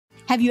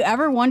Have you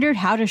ever wondered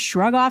how to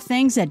shrug off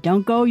things that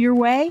don't go your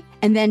way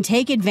and then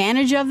take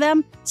advantage of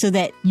them so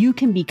that you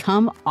can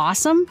become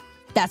awesome?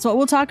 That's what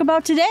we'll talk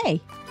about today.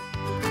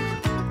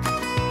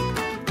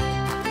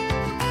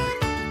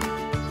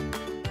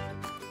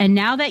 And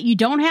now that you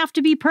don't have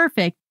to be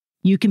perfect,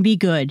 you can be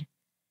good.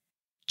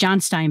 John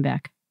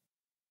Steinbeck.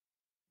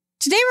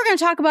 Today we're going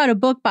to talk about a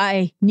book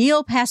by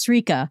Neil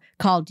Pasricha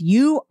called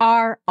You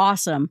Are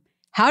Awesome: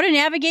 How to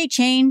Navigate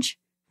Change,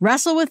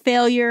 Wrestle with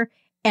Failure,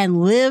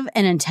 and Live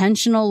an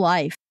Intentional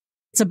Life.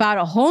 It's about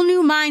a whole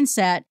new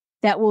mindset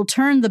that will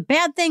turn the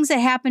bad things that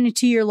happen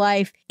to your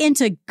life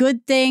into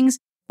good things,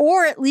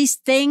 or at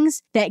least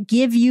things that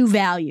give you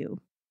value.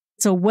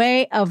 It's a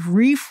way of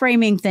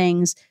reframing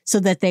things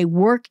so that they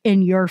work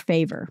in your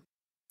favor.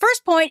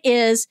 First point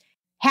is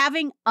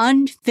having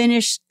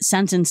unfinished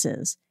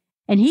sentences.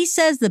 And he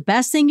says the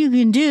best thing you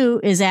can do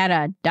is add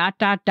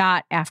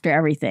a ... after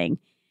everything.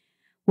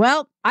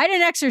 Well, I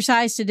didn't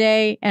exercise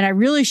today and I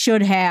really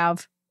should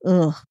have.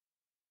 Ugh.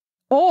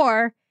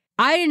 Or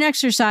I didn't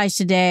exercise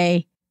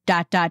today ...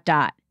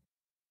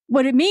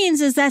 What it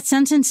means is that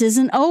sentence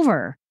isn't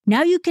over.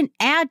 Now you can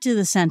add to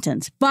the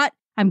sentence, but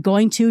I'm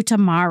going to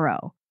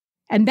tomorrow.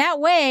 And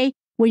that way,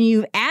 when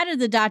you've added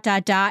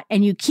the ...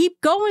 and you keep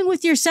going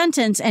with your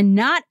sentence and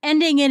not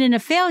ending it in a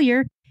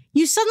failure,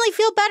 you suddenly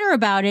feel better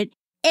about it.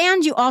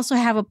 And you also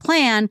have a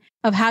plan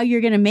of how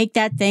you're going to make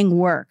that thing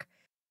work.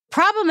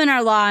 Problem in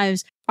our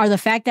lives are the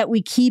fact that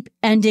we keep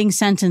ending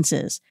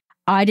sentences.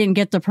 I didn't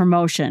get the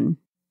promotion ...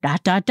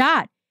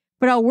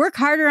 but I'll work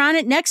harder on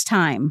it next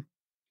time.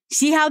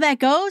 See how that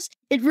goes?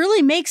 It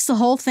really makes the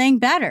whole thing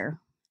better.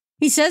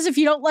 He says if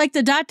you don't like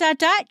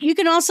the ... you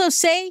can also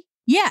say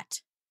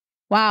yet.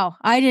 Wow,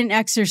 I didn't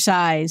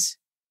exercise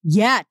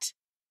yet.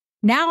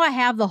 Now I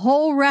have the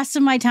whole rest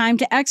of my time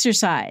to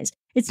exercise.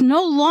 It's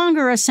no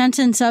longer a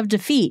sentence of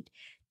defeat.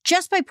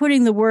 Just by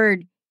putting the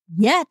word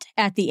yet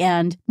at the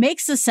end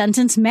makes the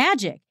sentence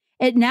magic.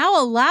 It now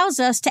allows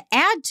us to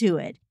add to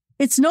it.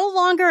 It's no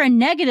longer a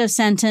negative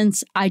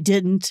sentence, I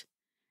didn't,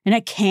 and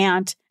I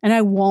can't, and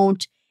I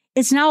won't.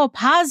 It's now a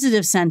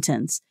positive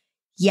sentence,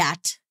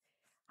 yet.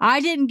 I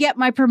didn't get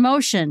my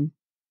promotion,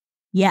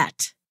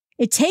 yet.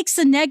 It takes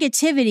the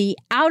negativity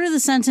out of the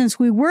sentence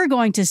we were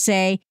going to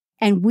say,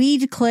 and we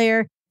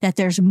declare that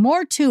there's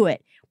more to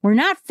it. We're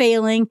not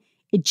failing.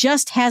 It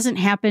just hasn't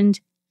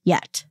happened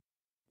yet.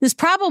 This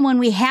problem when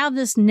we have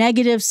this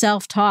negative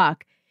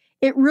self-talk,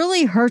 it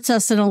really hurts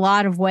us in a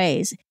lot of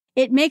ways.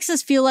 It makes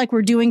us feel like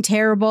we're doing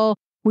terrible.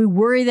 We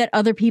worry that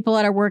other people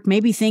at our work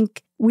maybe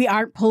think we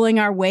aren't pulling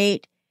our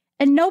weight.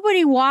 And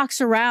nobody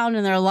walks around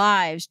in their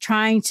lives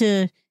trying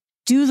to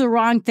do the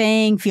wrong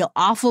thing, feel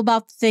awful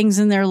about the things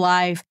in their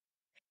life.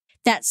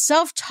 That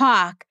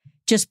self-talk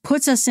just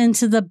puts us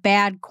into the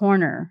bad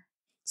corner.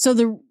 So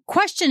the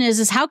question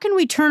is how can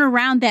we turn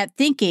around that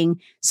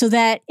thinking so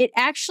that it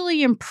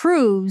actually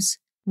improves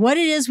what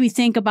it is we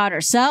think about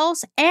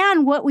ourselves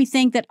and what we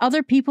think that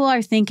other people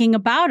are thinking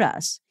about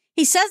us?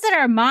 He says that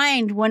our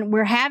mind, when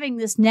we're having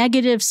this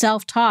negative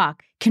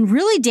self-talk, can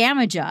really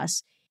damage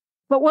us.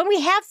 But when we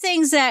have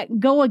things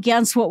that go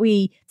against what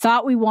we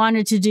thought we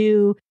wanted to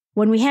do,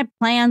 when we had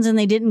plans and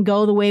they didn't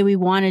go the way we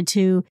wanted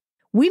to,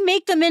 we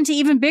make them into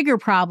even bigger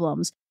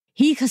problems.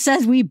 He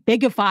says we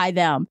bigify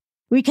them.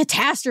 We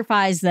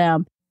catastrophize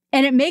them.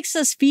 And it makes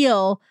us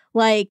feel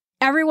like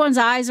everyone's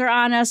eyes are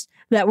on us,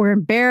 that we're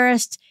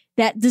embarrassed,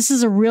 that this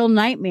is a real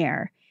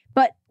nightmare.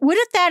 But what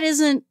if that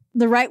isn't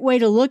the right way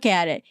to look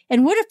at it?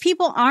 And what if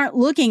people aren't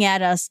looking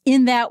at us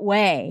in that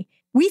way?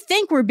 We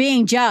think we're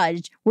being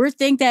judged. We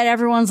think that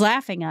everyone's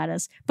laughing at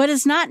us, but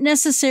it's not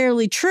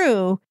necessarily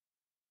true.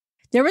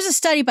 There was a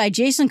study by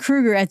Jason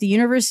Kruger at the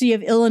University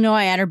of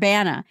Illinois at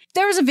Urbana.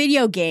 There was a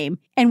video game,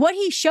 and what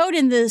he showed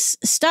in this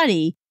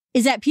study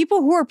is that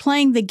people who were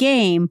playing the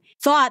game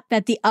thought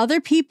that the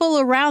other people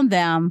around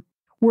them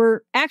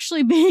were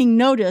actually being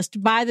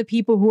noticed by the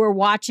people who are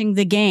watching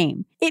the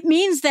game. It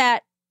means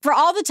that for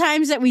all the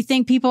times that we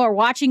think people are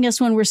watching us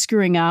when we're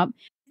screwing up,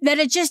 that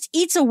it just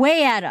eats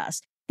away at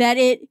us, that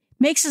it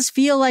makes us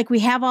feel like we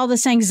have all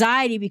this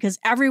anxiety because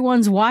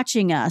everyone's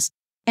watching us.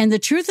 And the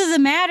truth of the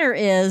matter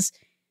is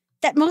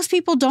that most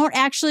people don't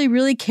actually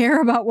really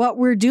care about what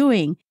we're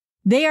doing.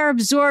 They are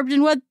absorbed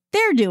in what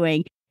they're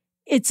doing.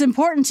 It's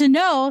important to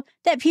know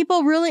that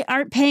people really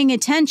aren't paying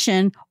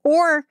attention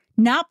or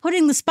not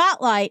putting the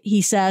spotlight,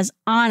 he says,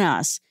 on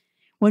us.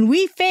 When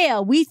we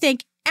fail, we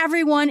think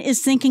everyone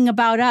is thinking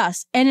about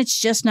us, and it's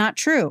just not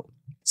true.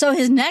 So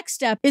his next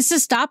step is to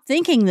stop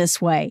thinking this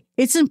way.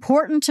 It's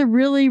important to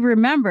really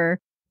remember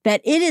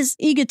that it is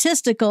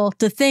egotistical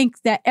to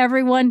think that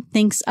everyone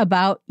thinks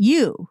about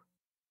you.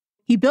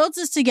 He builds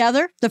this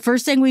together. The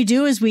first thing we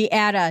do is we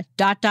add a ...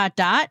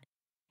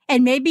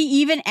 and maybe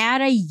even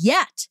add a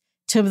yet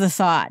to the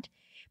thought.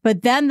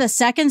 But then the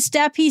second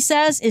step, he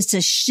says, is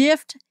to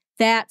shift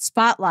that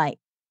spotlight.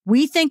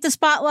 We think the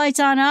spotlight's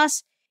on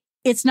us.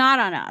 It's not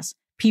on us.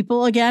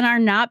 People, again, are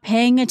not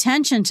paying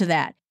attention to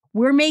that.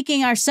 We're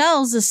making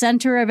ourselves the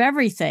center of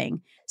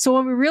everything. So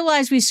when we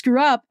realize we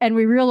screw up and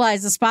we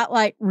realize the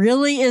spotlight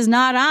really is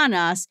not on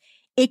us,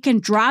 it can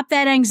drop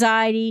that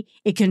anxiety,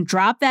 it can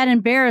drop that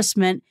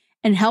embarrassment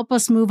and help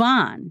us move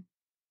on.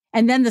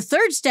 And then the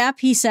third step,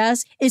 he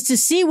says, is to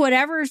see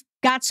whatever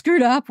got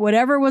screwed up,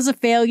 whatever was a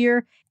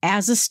failure,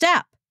 as a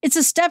step. It's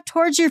a step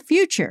towards your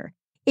future.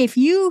 If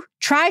you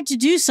tried to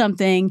do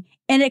something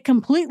and it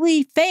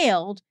completely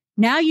failed,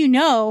 now you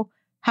know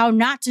how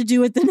not to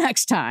do it the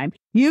next time.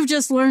 You've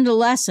just learned a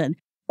lesson.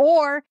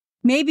 Or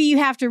maybe you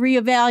have to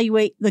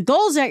reevaluate the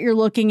goals that you're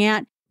looking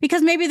at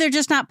because maybe they're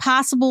just not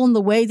possible in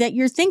the way that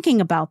you're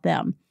thinking about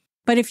them.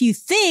 But if you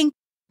think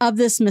of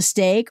this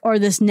mistake or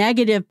this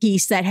negative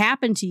piece that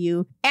happened to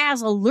you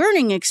as a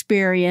learning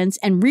experience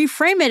and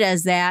reframe it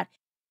as that,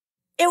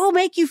 it will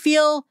make you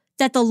feel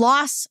that the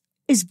loss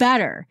is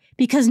better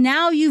because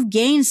now you've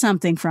gained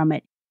something from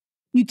it.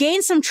 You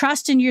gained some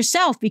trust in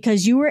yourself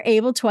because you were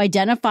able to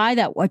identify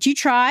that what you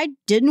tried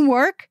didn't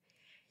work.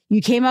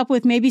 You came up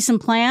with maybe some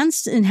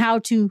plans in how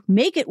to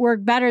make it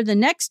work better the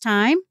next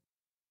time.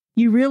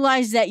 You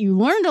realized that you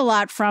learned a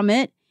lot from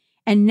it.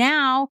 And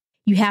now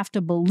you have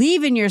to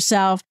believe in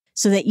yourself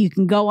so that you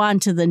can go on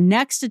to the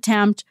next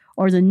attempt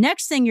or the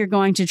next thing you're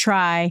going to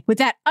try with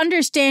that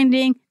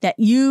understanding that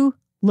you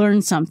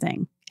learned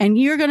something and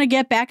you're going to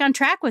get back on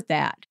track with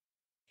that.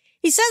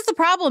 He says the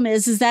problem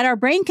is that our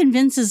brain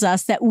convinces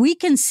us that we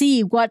can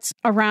see what's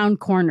around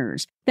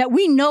corners, that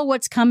we know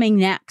what's coming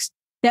next,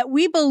 that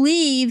we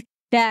believe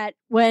that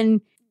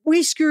when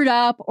we screwed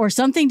up or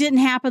something didn't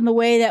happen the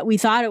way that we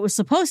thought it was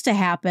supposed to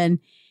happen,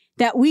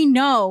 that we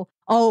know,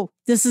 oh,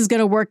 this is going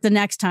to work the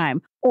next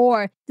time,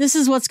 or this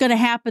is what's going to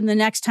happen the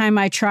next time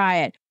I try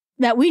it,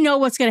 that we know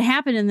what's going to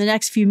happen in the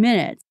next few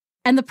minutes.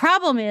 And the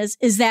problem is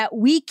that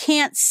we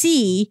can't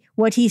see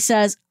what he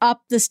says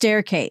up the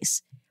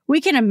staircase.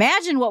 We can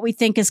imagine what we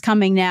think is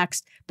coming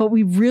next, but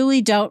we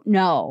really don't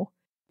know.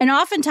 And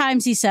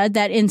oftentimes he said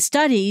that in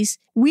studies,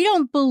 we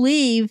don't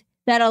believe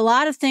that a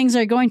lot of things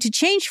are going to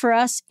change for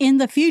us in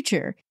the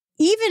future.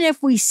 Even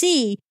if we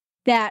see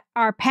that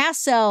our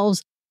past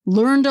selves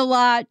learned a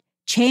lot,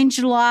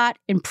 changed a lot,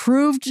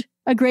 improved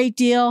a great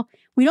deal,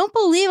 we don't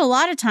believe a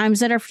lot of times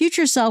that our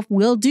future self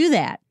will do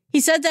that. He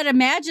said that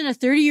imagine a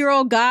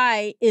 30-year-old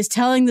guy is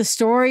telling the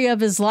story of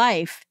his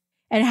life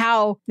and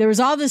how there was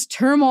all this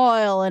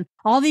turmoil and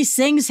all these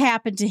things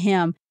happened to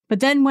him. But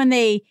then when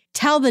they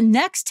tell the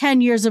next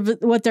 10 years of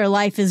what their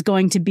life is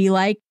going to be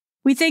like,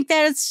 we think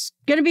that it's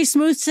going to be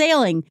smooth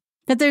sailing,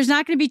 that there's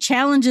not going to be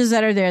challenges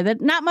that are there, that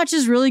not much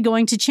is really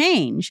going to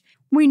change.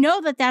 We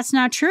know that that's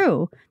not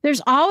true.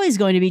 There's always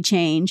going to be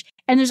change,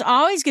 and there's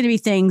always going to be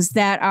things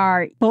that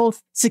are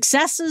both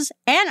successes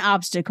and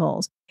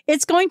obstacles.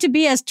 It's going to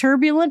be as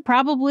turbulent,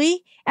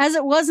 probably, as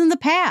it was in the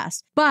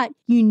past. But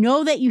you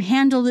know that you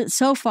handled it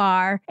so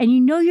far, and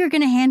you know you're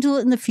going to handle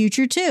it in the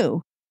future,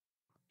 too.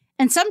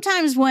 And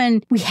sometimes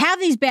when we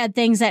have these bad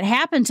things that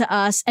happen to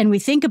us, and we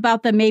think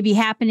about them maybe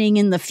happening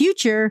in the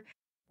future,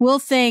 we'll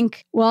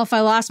think, well, if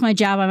I lost my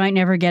job, I might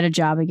never get a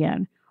job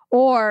again.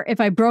 Or if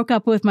I broke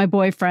up with my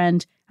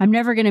boyfriend, I'm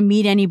never going to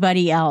meet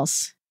anybody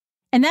else.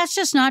 And that's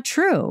just not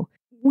true.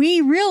 We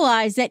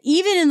realize that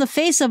even in the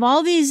face of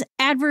all these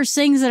adverse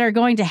things that are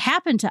going to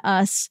happen to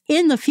us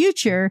in the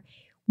future,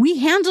 we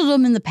handled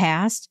them in the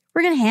past.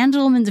 We're going to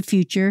handle them in the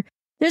future.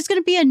 There's going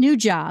to be a new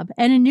job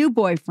and a new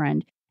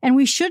boyfriend. And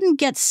we shouldn't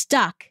get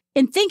stuck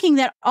in thinking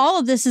that all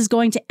of this is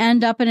going to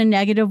end up in a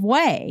negative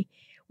way.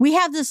 We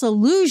have this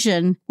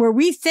illusion where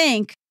we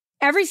think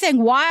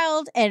everything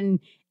wild and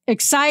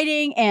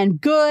exciting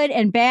and good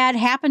and bad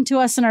happened to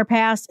us in our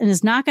past and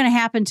is not going to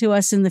happen to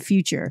us in the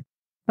future.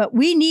 But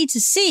we need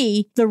to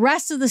see the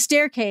rest of the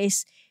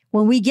staircase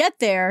when we get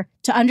there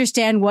to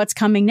understand what's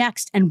coming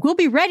next. And we'll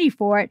be ready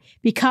for it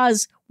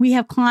because we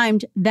have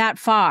climbed that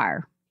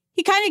far.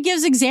 He kind of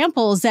gives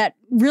examples that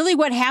really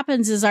what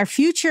happens is our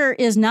future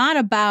is not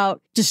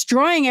about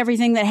destroying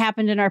everything that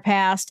happened in our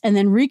past and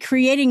then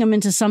recreating them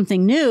into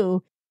something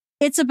new.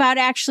 It's about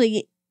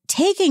actually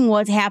taking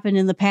what happened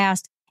in the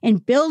past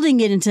and building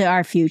it into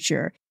our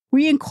future.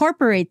 We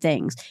incorporate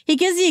things. He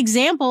gives the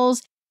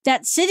examples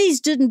that cities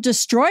didn't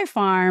destroy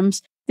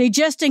farms. They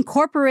just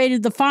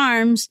incorporated the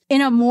farms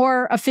in a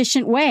more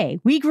efficient way.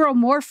 We grow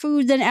more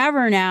food than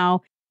ever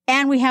now,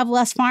 and we have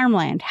less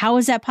farmland. How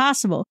is that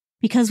possible?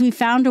 Because we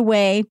found a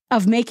way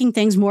of making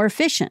things more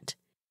efficient.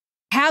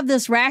 Have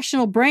this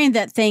rational brain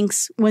that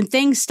thinks when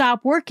things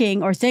stop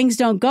working or things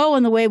don't go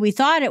in the way we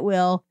thought it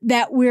will,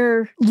 that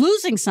we're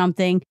losing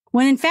something,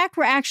 when in fact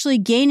we're actually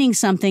gaining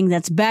something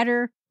that's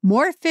better,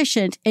 more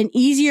efficient, and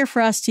easier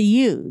for us to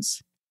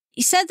use.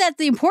 He said that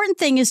the important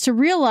thing is to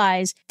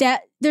realize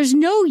that there's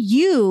no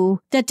you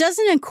that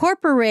doesn't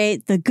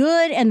incorporate the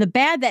good and the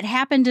bad that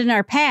happened in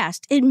our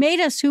past. It made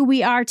us who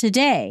we are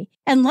today.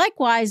 And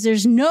likewise,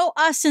 there's no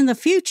us in the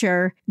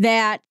future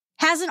that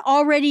hasn't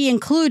already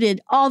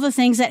included all the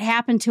things that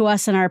happened to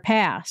us in our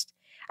past.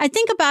 I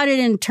think about it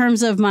in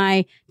terms of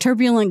my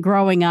turbulent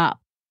growing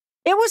up.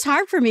 It was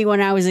hard for me when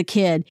I was a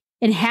kid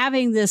and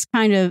having this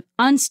kind of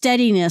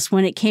unsteadiness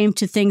when it came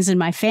to things in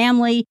my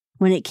family,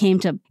 when it came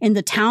to in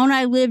the town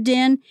I lived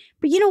in.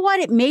 But you know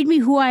what? It made me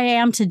who I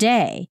am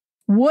today.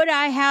 Would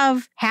I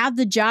have had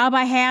the job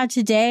I had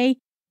today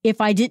if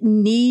I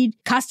didn't need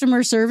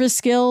customer service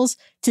skills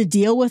to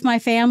deal with my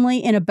family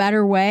in a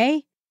better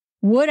way?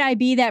 Would I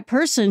be that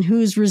person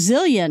who's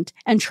resilient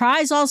and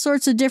tries all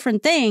sorts of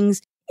different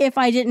things if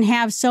I didn't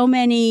have so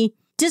many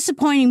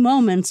disappointing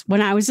moments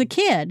when I was a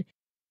kid?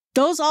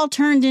 Those all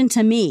turned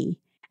into me.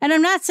 And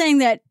I'm not saying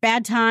that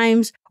bad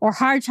times or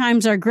hard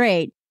times are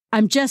great.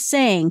 I'm just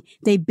saying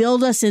they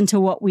build us into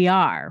what we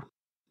are.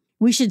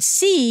 We should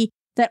see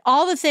that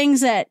all the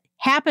things that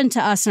happened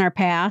to us in our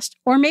past,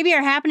 or maybe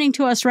are happening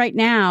to us right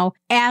now,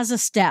 as a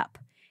step,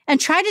 and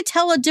try to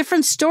tell a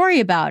different story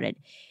about it.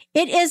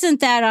 It isn't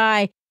that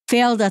I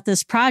failed at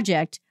this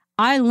project.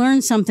 I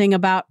learned something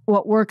about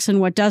what works and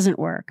what doesn't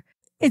work.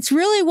 It's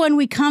really when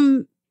we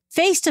come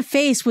face to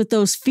face with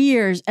those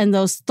fears and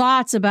those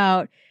thoughts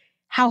about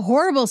how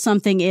horrible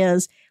something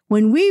is,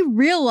 when we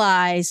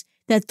realize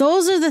that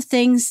those are the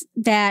things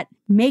that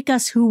make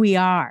us who we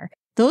are.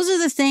 Those are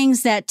the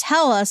things that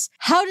tell us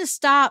how to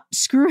stop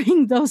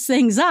screwing those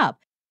things up.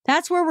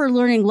 That's where we're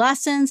learning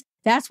lessons.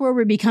 That's where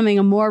we're becoming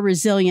a more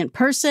resilient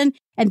person.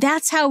 And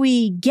that's how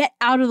we get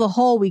out of the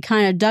hole we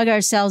kind of dug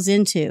ourselves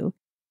into.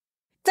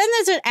 Then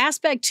there's an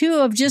aspect, too,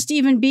 of just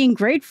even being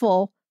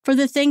grateful for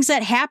the things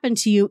that happened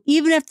to you,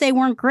 even if they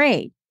weren't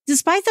great.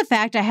 Despite the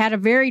fact I had a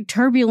very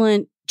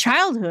turbulent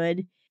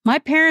childhood, my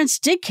parents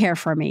did care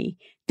for me.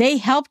 They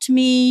helped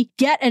me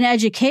get an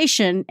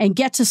education and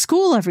get to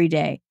school every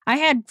day. I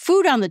had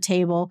food on the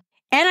table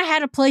and I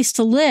had a place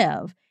to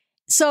live.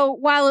 So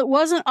while it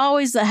wasn't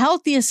always the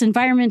healthiest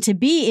environment to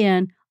be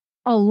in,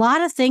 a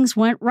lot of things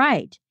went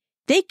right.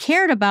 They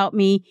cared about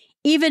me,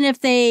 even if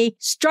they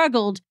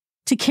struggled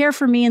to care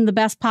for me in the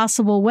best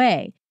possible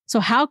way. So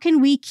how can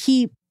we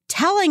keep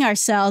telling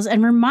ourselves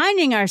and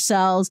reminding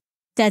ourselves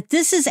that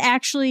this is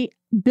actually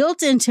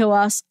built into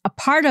us, a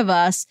part of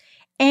us,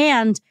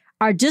 and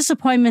our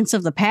disappointments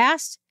of the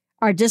past,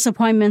 our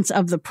disappointments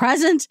of the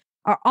present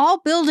are all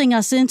building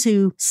us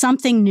into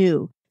something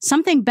new,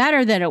 something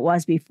better than it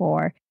was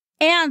before.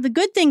 And the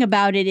good thing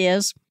about it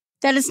is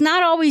that it's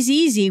not always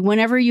easy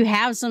whenever you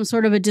have some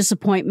sort of a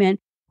disappointment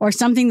or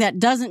something that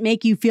doesn't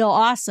make you feel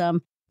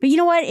awesome. But you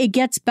know what? It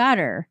gets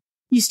better.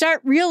 You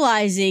start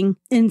realizing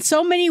in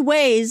so many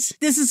ways,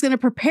 this is going to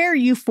prepare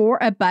you for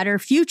a better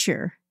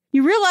future.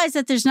 You realize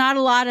that there's not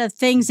a lot of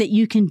things that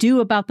you can do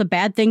about the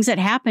bad things that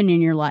happen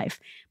in your life.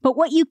 But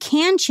what you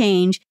can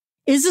change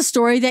is the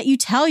story that you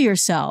tell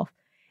yourself.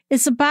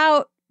 It's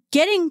about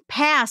getting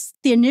past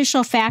the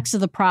initial facts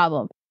of the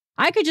problem.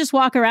 I could just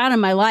walk around in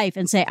my life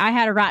and say, I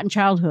had a rotten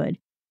childhood.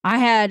 I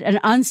had an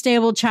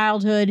unstable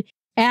childhood,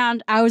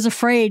 and I was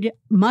afraid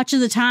much of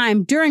the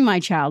time during my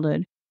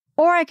childhood.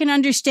 Or I can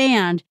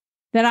understand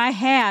that I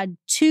had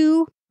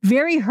two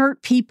very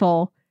hurt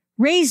people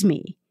raise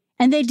me,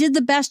 and they did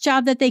the best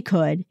job that they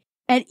could.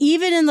 And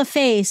even in the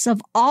face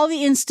of all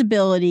the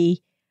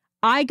instability,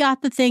 I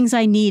got the things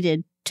I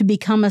needed to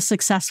become a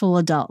successful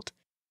adult.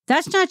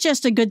 That's not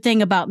just a good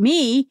thing about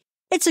me,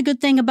 it's a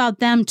good thing about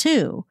them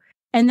too.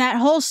 And that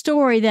whole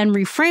story then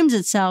reframes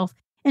itself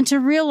into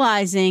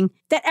realizing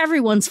that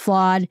everyone's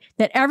flawed,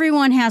 that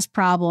everyone has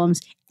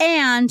problems,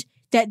 and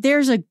that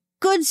there's a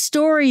good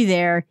story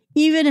there,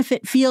 even if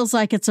it feels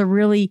like it's a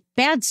really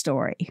bad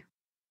story.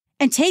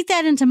 And take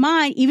that into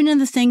mind, even in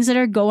the things that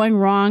are going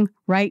wrong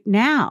right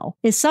now.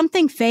 If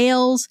something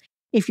fails,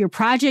 if your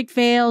project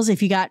fails,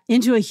 if you got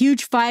into a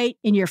huge fight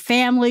in your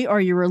family or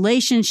your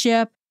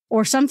relationship,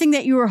 or something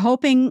that you were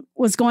hoping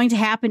was going to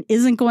happen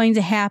isn't going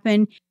to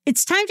happen,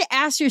 it's time to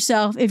ask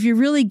yourself if you're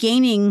really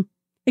gaining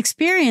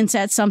experience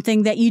at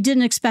something that you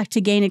didn't expect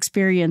to gain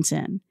experience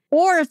in.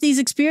 Or if these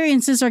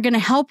experiences are going to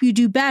help you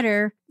do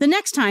better the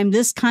next time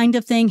this kind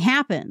of thing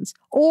happens.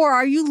 Or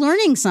are you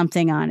learning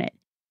something on it?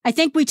 I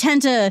think we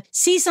tend to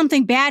see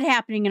something bad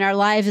happening in our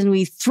lives and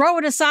we throw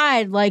it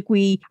aside like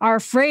we are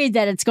afraid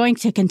that it's going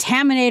to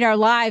contaminate our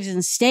lives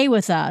and stay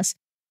with us.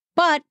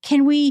 But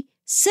can we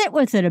sit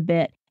with it a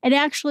bit and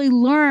actually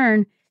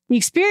learn the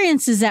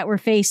experiences that we're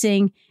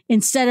facing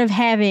instead of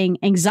having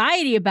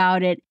anxiety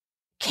about it?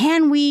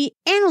 Can we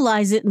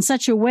analyze it in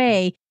such a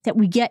way that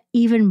we get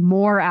even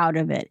more out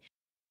of it?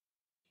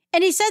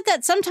 And he said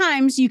that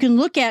sometimes you can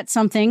look at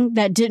something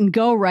that didn't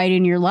go right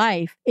in your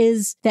life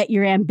is that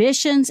your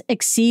ambitions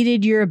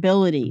exceeded your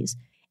abilities.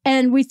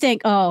 And we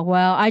think, oh,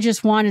 well, I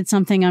just wanted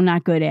something I'm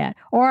not good at,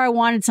 or I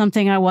wanted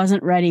something I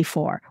wasn't ready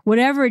for.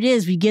 Whatever it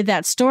is, we give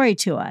that story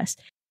to us.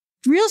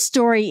 The real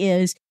story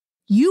is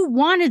you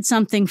wanted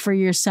something for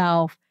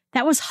yourself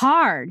that was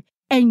hard,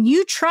 and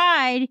you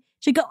tried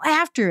to go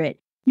after it.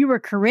 You were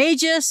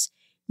courageous.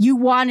 You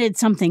wanted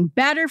something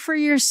better for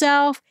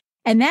yourself.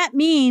 And that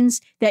means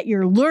that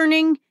you're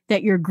learning,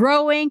 that you're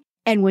growing.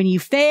 And when you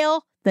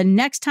fail, the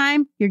next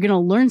time you're going to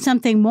learn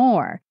something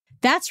more.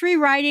 That's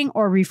rewriting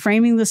or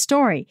reframing the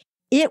story.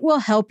 It will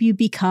help you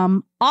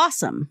become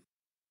awesome.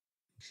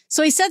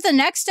 So he said the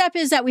next step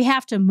is that we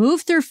have to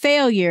move through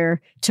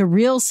failure to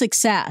real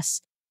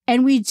success.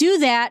 And we do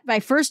that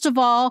by, first of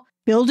all,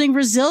 building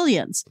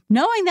resilience,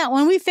 knowing that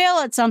when we fail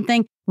at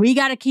something, we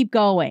got to keep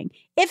going,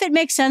 if it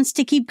makes sense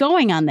to keep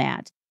going on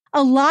that.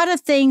 A lot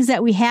of things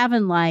that we have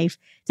in life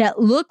that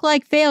look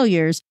like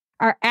failures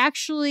are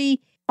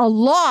actually a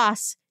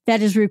loss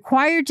that is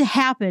required to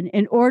happen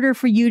in order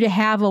for you to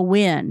have a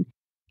win.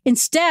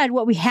 Instead,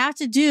 what we have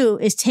to do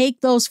is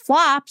take those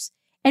flops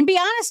and be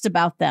honest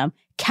about them.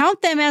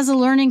 Count them as a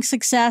learning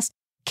success.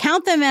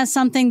 Count them as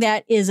something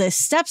that is a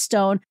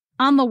stepstone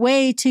on the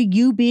way to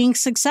you being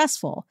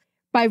successful.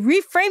 By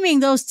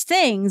reframing those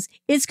things,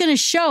 it's going to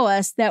show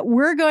us that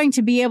we're going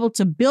to be able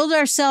to build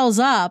ourselves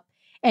up.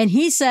 And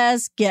he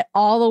says, get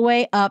all the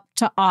way up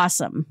to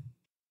awesome.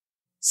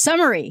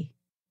 Summary.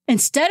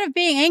 Instead of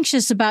being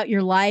anxious about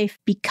your life,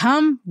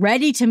 become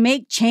ready to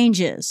make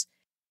changes.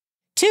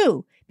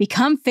 2,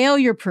 become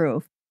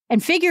failure-proof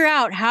and figure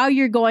out how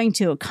you're going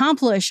to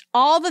accomplish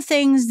all the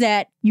things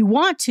that you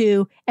want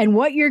to and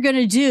what you're going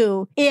to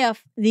do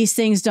if these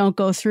things don't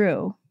go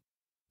through.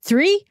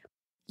 3,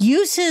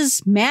 use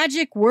his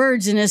magic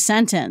words in a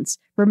sentence.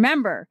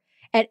 Remember,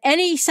 at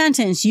any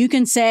sentence, you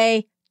can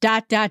say ...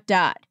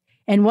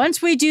 And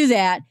once we do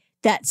that,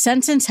 that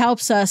sentence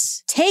helps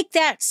us take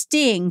that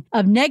sting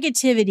of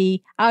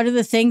negativity out of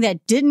the thing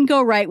that didn't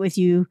go right with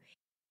you.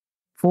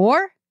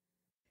 4,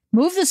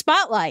 move the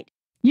spotlight.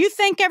 You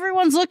think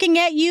everyone's looking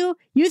at you.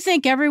 You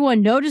think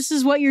everyone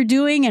notices what you're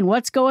doing and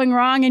what's going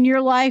wrong in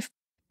your life.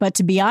 But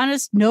to be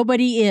honest,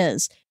 nobody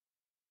is.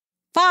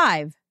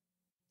 5,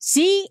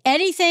 see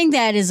anything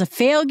that is a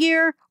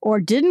failure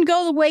or didn't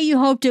go the way you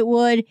hoped it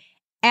would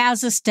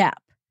as a step.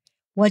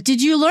 What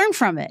did you learn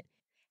from it?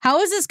 How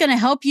is this going to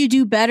help you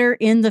do better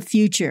in the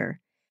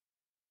future?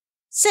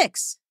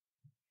 6,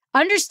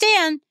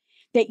 understand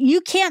that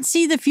you can't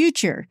see the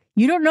future.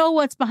 You don't know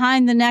what's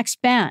behind the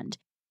next bend,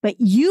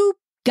 but you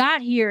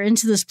got here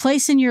into this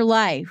place in your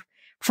life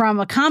from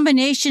a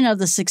combination of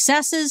the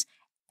successes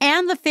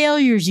and the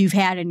failures you've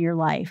had in your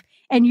life.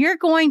 And you're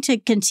going to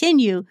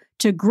continue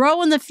to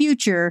grow in the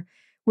future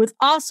with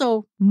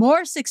also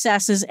more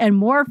successes and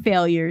more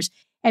failures.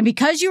 And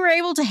because you were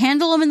able to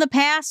handle them in the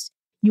past,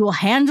 you will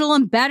handle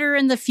them better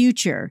in the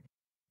future.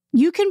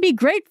 You can be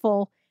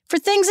grateful for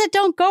things that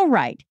don't go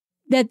right,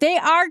 that they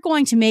are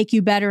going to make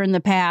you better in the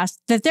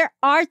past, that there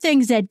are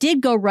things that did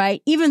go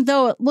right, even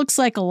though it looks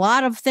like a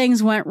lot of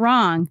things went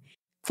wrong.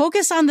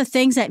 Focus on the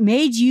things that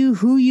made you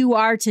who you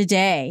are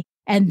today,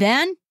 and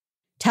then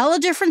tell a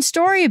different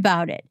story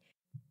about it.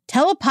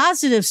 Tell a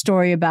positive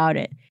story about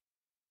it.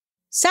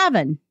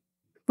 7,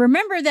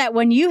 remember that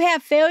when you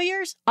have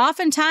failures,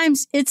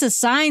 oftentimes it's a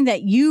sign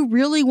that you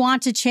really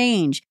want to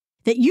change,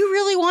 that you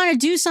really want to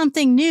do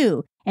something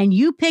new, and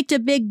you picked a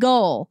big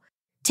goal.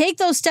 Take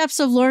those steps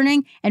of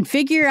learning and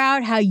figure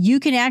out how you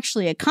can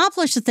actually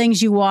accomplish the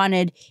things you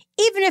wanted,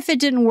 even if it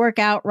didn't work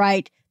out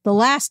right the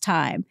last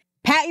time.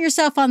 Pat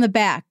yourself on the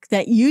back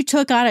that you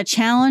took on a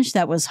challenge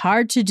that was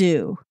hard to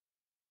do.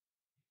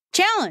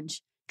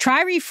 Challenge.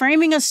 Try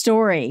reframing a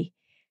story.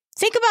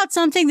 Think about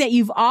something that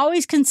you've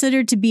always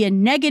considered to be a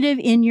negative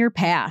in your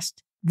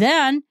past.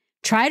 Then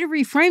try to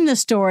reframe the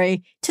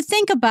story to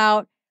think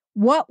about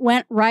what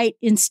went right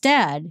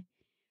instead.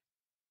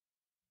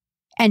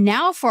 And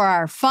now for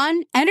our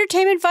fun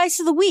entertainment advice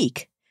of the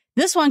week.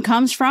 This one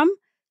comes from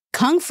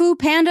Kung Fu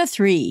Panda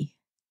 3.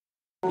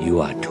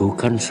 You are too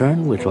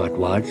concerned with what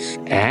was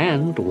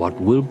and what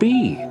will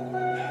be.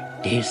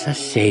 There's a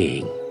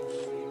saying,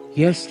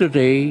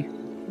 yesterday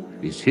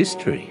is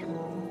history.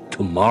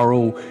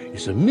 Tomorrow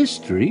is a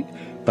mystery,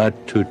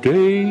 but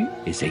today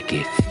is a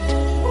gift.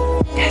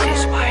 That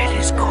is why it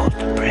is called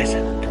the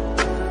present.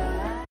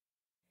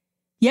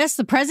 Yes,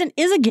 the present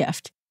is a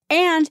gift.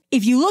 And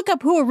if you look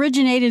up who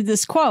originated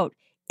this quote,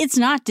 it's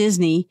not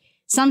Disney.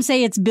 Some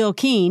say it's Bill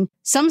Keane.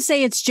 Some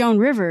say it's Joan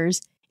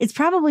Rivers. It's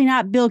probably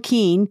not Bill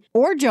Keane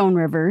or Joan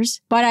Rivers,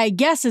 but I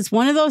guess it's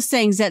one of those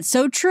things that's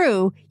so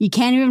true, you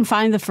can't even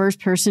find the first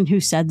person who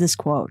said this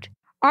quote.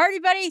 All right,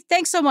 everybody,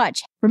 thanks so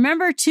much.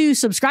 Remember to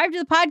subscribe to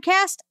the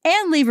podcast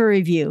and leave a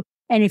review.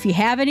 And if you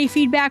have any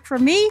feedback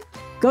from me,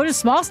 go to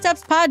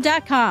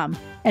smallstepspod.com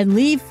and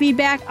leave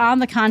feedback on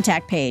the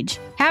contact page.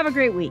 Have a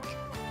great week.